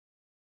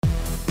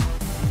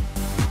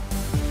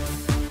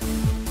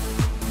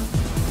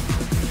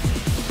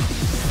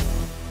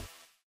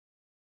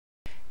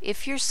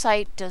If your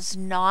site does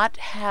not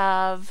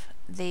have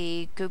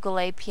the Google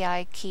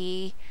API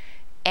key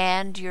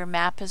and your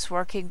map is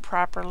working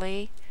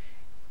properly,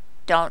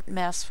 don't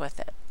mess with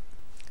it.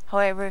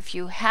 However, if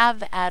you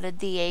have added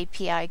the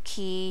API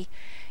key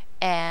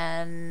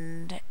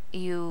and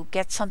you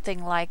get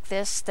something like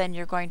this, then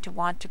you're going to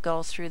want to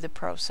go through the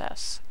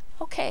process.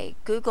 Okay,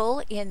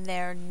 Google, in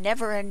their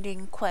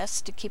never-ending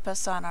quest to keep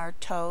us on our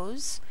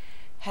toes,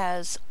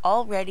 has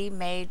already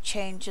made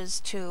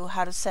changes to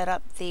how to set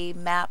up the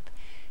map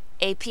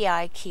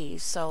API key.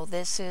 So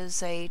this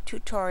is a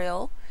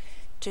tutorial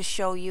to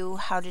show you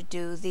how to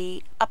do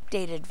the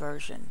updated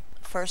version.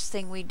 First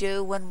thing we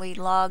do when we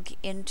log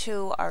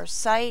into our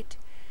site,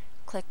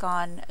 click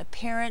on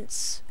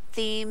Appearance,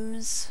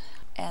 Themes,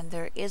 and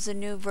there is a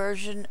new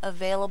version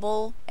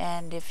available.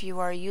 And if you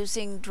are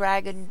using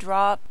drag and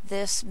drop,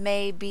 this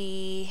may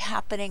be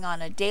happening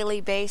on a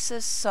daily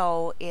basis,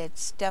 so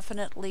it's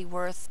definitely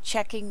worth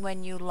checking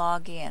when you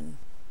log in.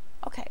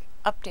 Okay,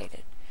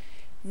 updated.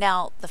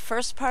 Now the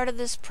first part of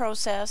this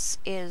process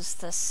is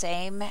the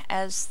same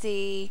as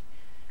the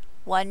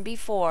one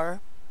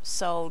before,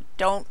 so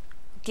don't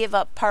give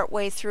up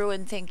partway through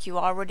and think you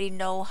already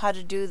know how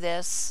to do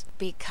this,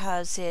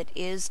 because it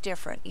is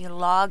different. You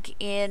log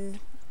in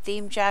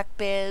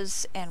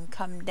ThemeJackBiz and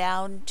come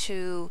down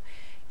to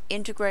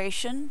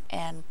Integration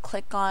and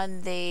click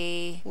on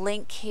the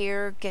link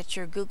here, get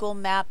your Google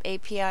Map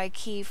API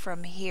key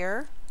from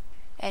here,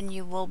 and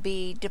you will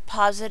be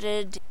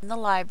deposited in the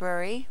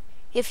library.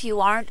 If you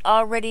aren't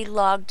already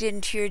logged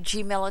into your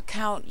Gmail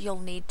account, you'll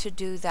need to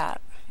do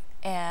that.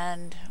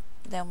 And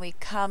then we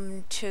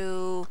come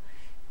to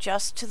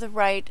just to the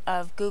right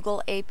of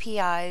Google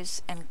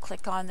APIs and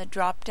click on the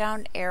drop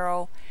down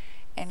arrow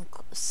and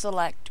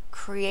select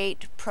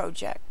Create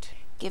Project.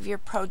 Give your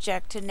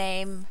project a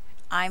name.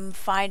 I'm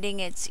finding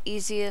it's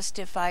easiest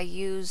if I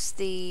use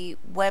the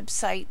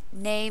website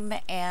name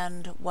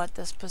and what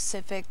the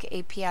specific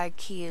API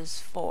key is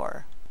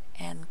for.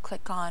 And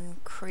click on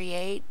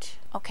Create.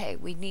 Okay,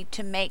 we need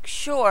to make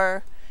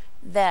sure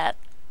that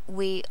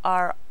we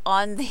are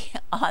on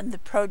the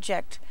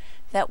project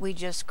that we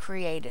just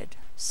created.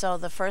 So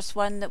the first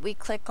one that we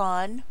click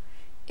on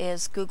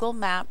is Google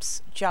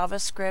Maps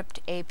JavaScript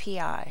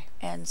API,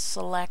 and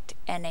select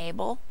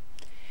Enable.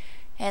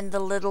 And the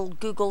little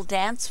Google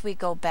dance, we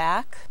go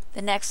back.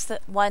 The next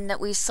one that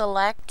we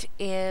select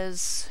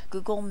is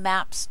Google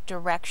Maps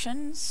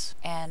Directions,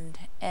 and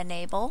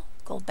Enable.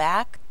 Go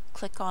back,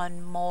 click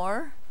on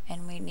More,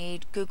 and we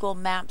need Google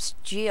Maps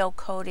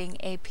Geocoding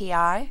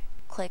API.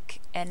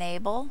 Click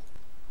Enable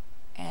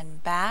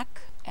and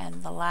back.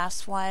 And the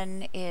last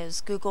one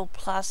is Google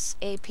Plus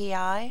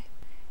API,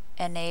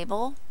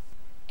 Enable.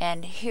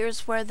 And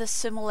here's where the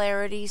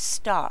similarities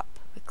stop.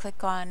 We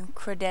click on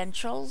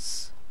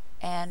Credentials,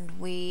 and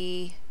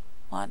we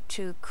want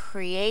to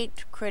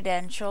create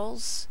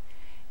credentials,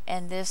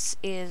 and this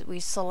is, we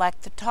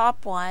select the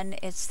top one,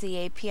 it's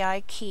the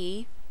API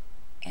key,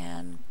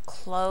 and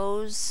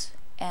close,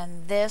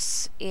 and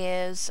this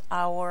is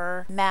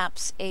our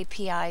Maps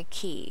API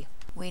key.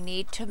 We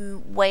need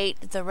to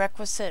wait the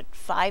requisite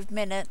 5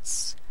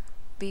 minutes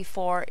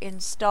before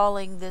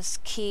installing this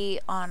key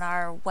on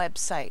our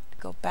website.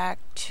 Go back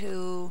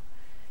to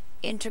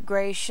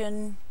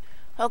Integration.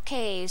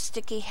 Okay,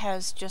 Sticky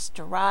has just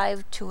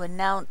arrived to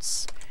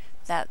announce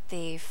that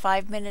the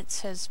 5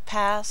 minutes has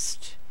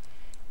passed,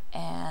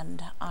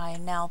 and I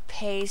now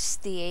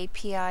paste the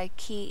API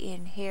key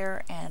in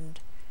here and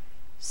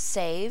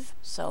save.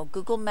 So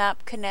Google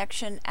Map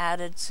connection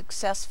added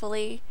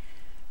successfully.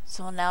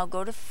 So we'll now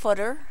go to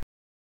Footer.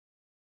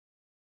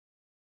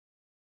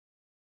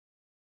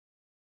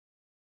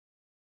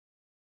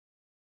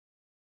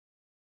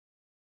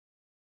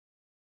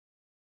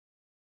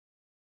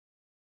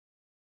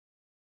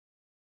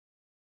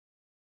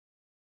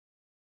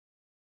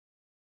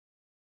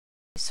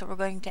 So we're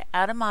going to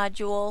add a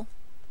module,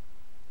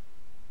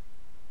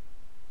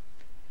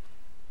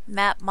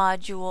 map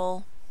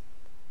module,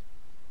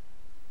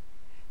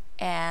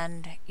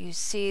 and you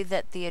see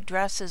that the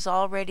address is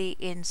already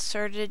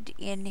inserted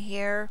in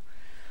here.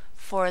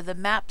 For the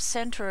map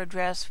center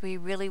address, we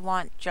really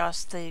want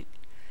just the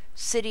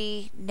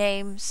city,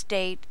 name,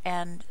 state,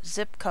 and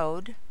zip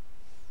code.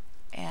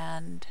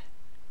 And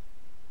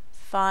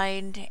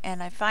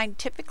I find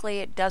typically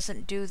it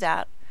doesn't do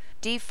that.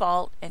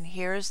 Default, and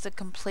here's the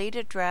complete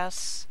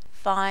address.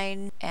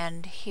 Fine,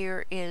 and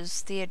here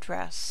is the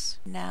address.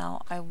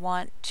 Now I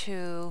want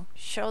to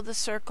show the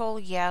circle,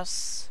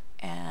 yes,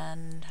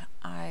 and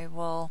I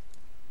will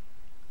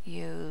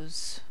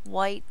use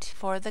white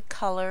for the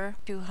color,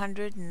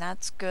 200, and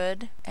that's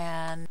good,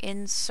 and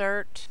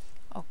insert.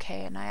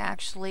 Okay, and I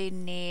actually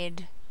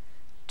need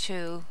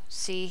to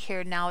see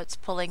here, now it's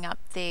pulling up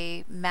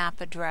the map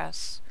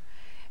address.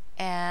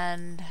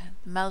 And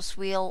mouse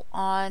wheel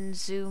on,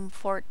 zoom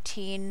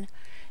 14.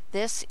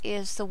 This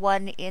is the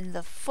one in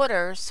the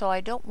footer, so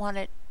I don't want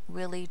it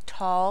really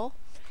tall,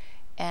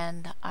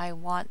 and I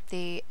want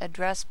the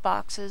address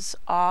boxes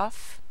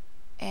off,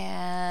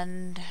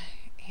 and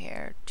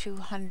here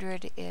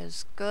 200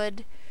 is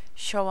good.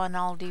 show on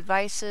all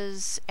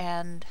devices,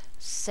 and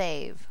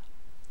save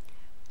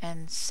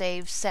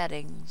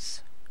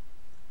settings.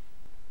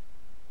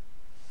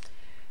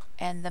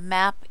 And the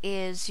map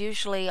is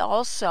usually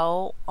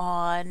also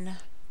on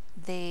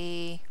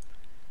the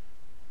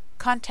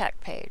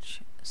contact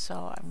page.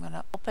 So I'm going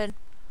to open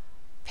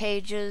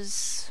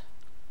Pages,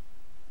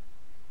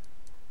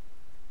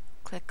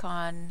 click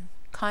on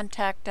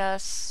Contact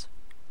Us,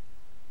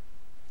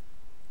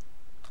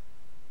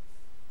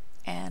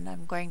 and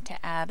I'm going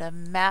to add a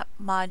map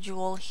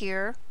module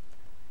here,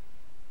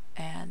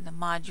 and the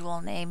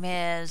module name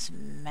is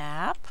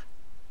Map,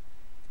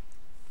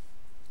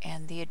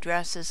 and the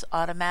address is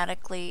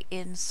automatically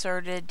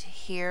inserted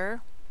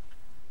here.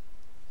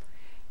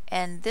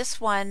 And this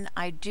one,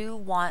 I do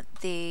want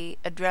the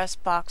address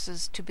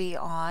boxes to be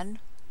on.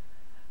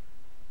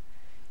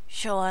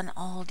 Show on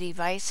all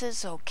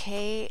devices,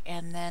 okay,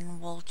 and then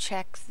we'll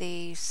check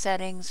the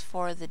settings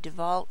for the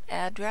default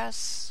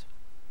address.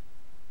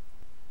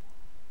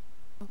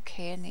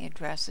 Okay, and the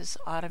address is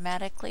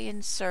automatically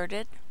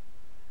inserted.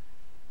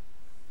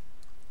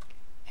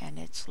 And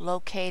it's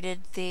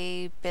located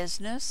the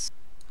business.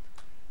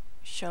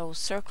 Show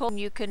circle,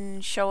 you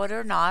can show it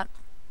or not.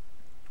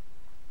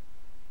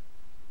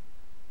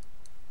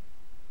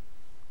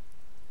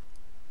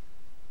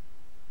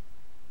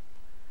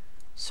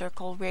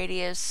 Circle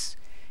radius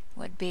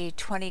would be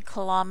 20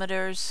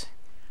 kilometers.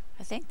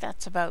 I think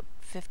that's about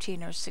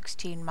 15 or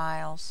 16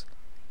 miles.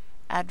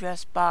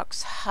 Address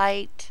box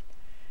height.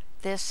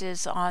 This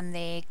is on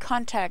the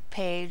contact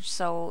page,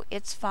 so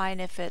it's fine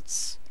if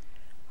it's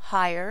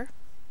higher.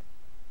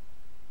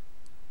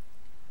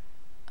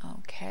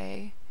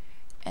 Okay,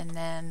 and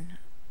then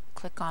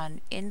click on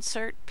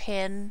Insert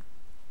Pin,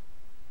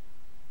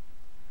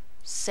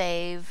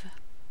 Save,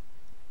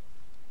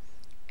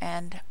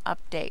 and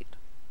Update.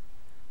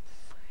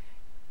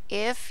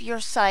 If your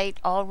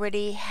site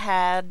already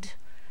had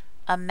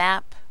a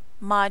map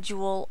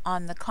module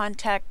on the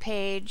contact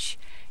page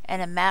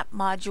and a map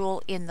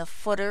module in the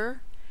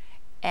footer,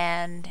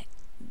 and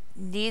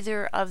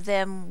neither of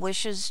them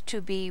wishes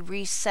to be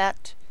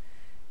reset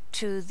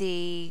to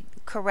the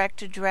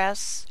correct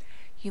address,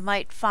 you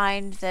might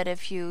find that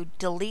if you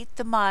delete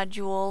the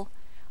module,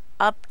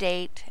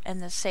 update, and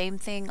the same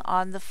thing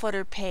on the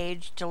footer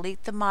page,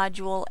 delete the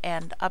module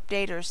and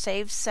update or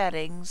save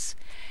settings,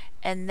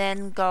 and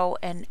then go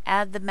and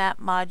add the map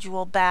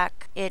module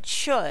back, it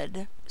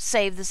should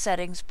save the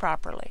settings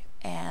properly.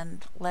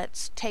 And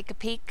let's take a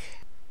peek.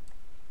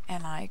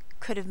 And I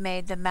could have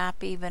made the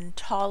map even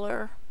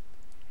taller.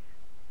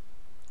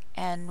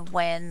 And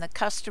when the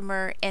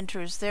customer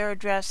enters their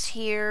address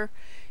here,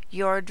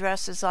 your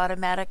address is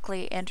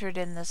automatically entered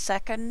in the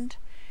second,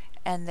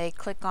 and they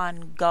click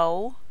on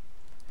Go.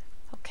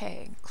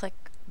 Okay, click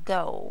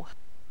Go.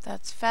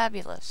 That's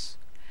fabulous.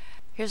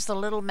 Here's the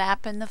little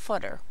map in the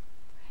footer.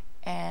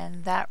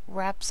 And that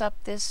wraps up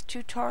this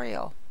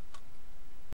tutorial.